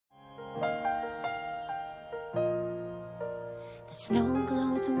The snow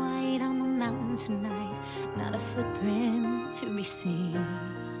glows white on the mountain tonight, not a footprint to be seen.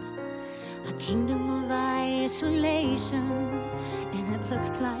 A kingdom of isolation, and it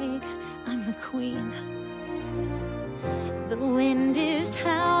looks like I'm the queen. The wind is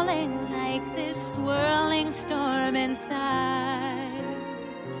howling like this swirling storm inside.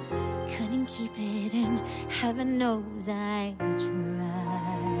 Couldn't keep it in, heaven knows I tried.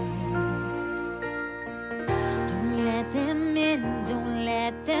 Don't let them in, don't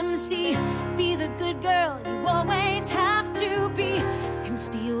let them see. Be the good girl you always have to be.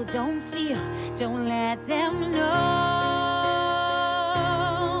 Conceal, don't feel, don't let them know.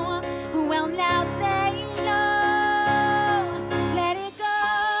 Well, now they know. Let it go,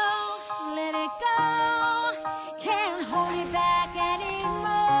 let it go. Can't hold it back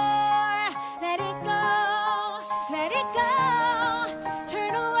anymore. Let it go, let it go.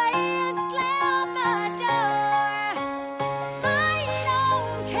 Turn away and slam the door. I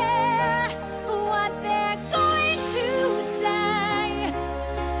don't care what they're going to say.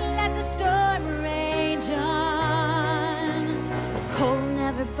 Let the storm rage on. The cold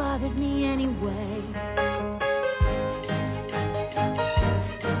never bothered me anyway.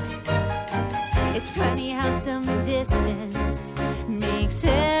 It's funny how some distance makes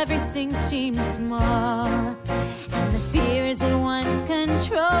everything seem small, and the fears that once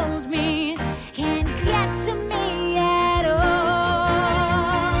controlled me can't get to me at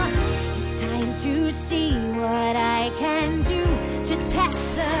all. It's time to see what I can do to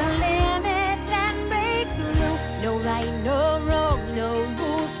test the limits and break through. No right, no wrong, no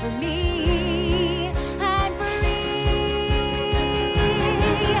rules for me. I'm free.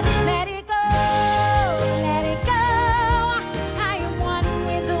 Let it go, let it go. I am one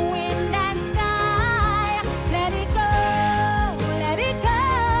with the wind and sky. Let it go, let it go.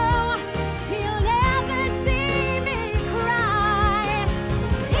 You'll never see me cry.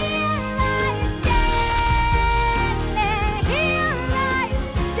 Here I stand, here I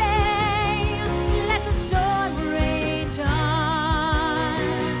stay. Let the storm rage on.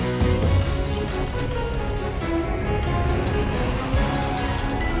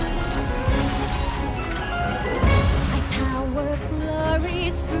 My power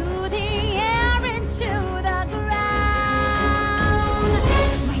flurries through the air into the ground.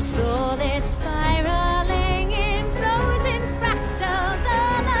 My soul is spiraling in frozen fractals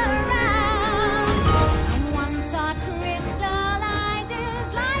all around. And one thought crystallizes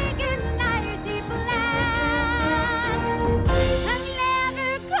like an icy blast. I'm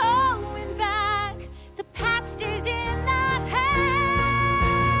never going back. The past is in the past.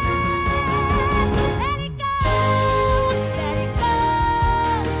 Let it go, let it go.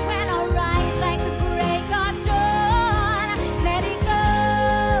 When I rise like the break of dawn. Let it go,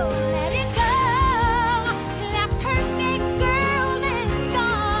 let it go. That perfect girl is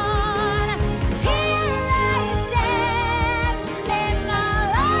gone. Here I stand in the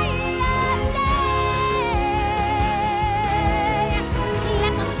light of day.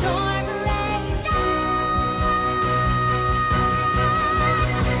 Let the storm rage on.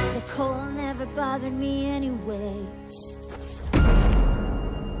 The cold never bothered me anyway.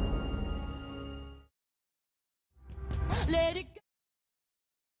 Let it